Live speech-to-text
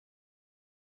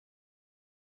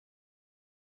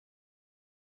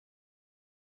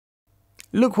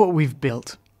Look what we've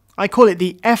built. I call it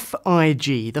the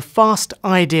FIG, the Fast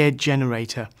Idea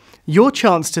Generator. Your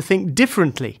chance to think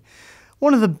differently.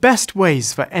 One of the best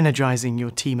ways for energising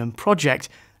your team and project,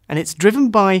 and it's driven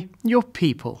by your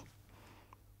people.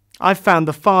 I've found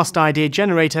the Fast Idea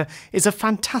Generator is a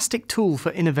fantastic tool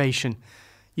for innovation.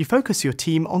 You focus your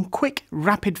team on quick,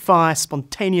 rapid-fire,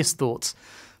 spontaneous thoughts,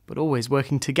 but always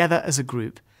working together as a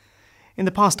group. In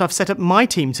the past, I've set up my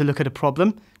team to look at a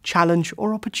problem, challenge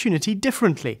or opportunity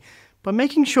differently, by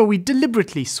making sure we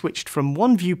deliberately switched from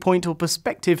one viewpoint or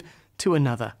perspective to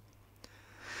another.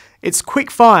 It's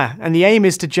quick fire, and the aim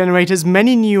is to generate as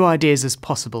many new ideas as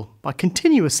possible by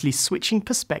continuously switching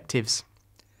perspectives.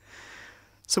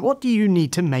 So what do you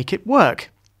need to make it work?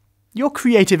 Your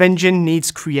creative engine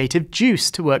needs creative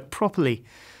juice to work properly.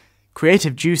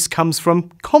 Creative juice comes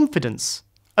from confidence,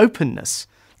 openness,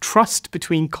 trust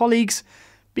between colleagues,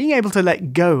 being able to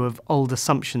let go of old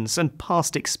assumptions and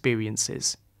past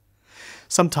experiences.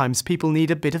 Sometimes people need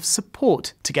a bit of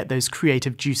support to get those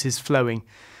creative juices flowing.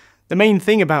 The main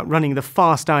thing about running the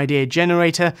Fast Idea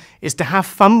Generator is to have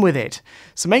fun with it,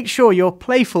 so make sure you're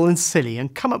playful and silly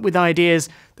and come up with ideas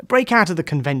that break out of the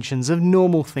conventions of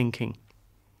normal thinking.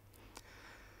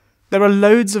 There are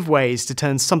loads of ways to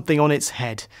turn something on its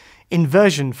head.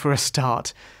 Inversion for a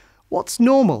start. What's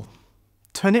normal?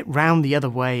 Turn it round the other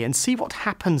way and see what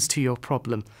happens to your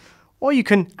problem. Or you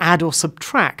can add or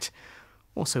subtract.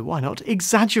 Also, why not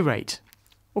exaggerate?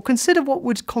 Or consider what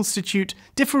would constitute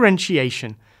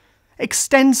differentiation.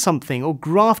 Extend something or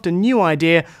graft a new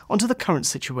idea onto the current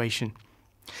situation.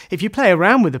 If you play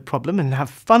around with the problem and have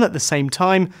fun at the same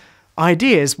time,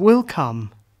 ideas will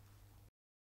come.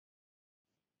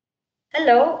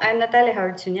 Hello, I'm Natalia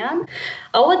Hartunian.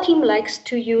 Our team likes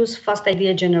to use Fast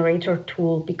Idea Generator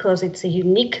tool because it's a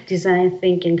unique design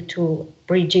thinking tool,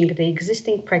 bridging the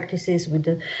existing practices with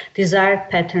the desired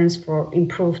patterns for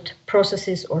improved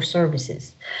processes or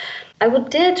services. I would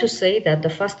dare to say that the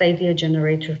Fast Idea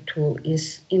Generator tool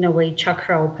is, in a way,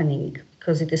 chakra opening,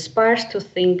 because it aspires to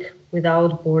think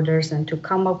without borders and to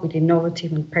come up with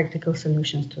innovative and practical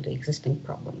solutions to the existing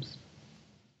problems.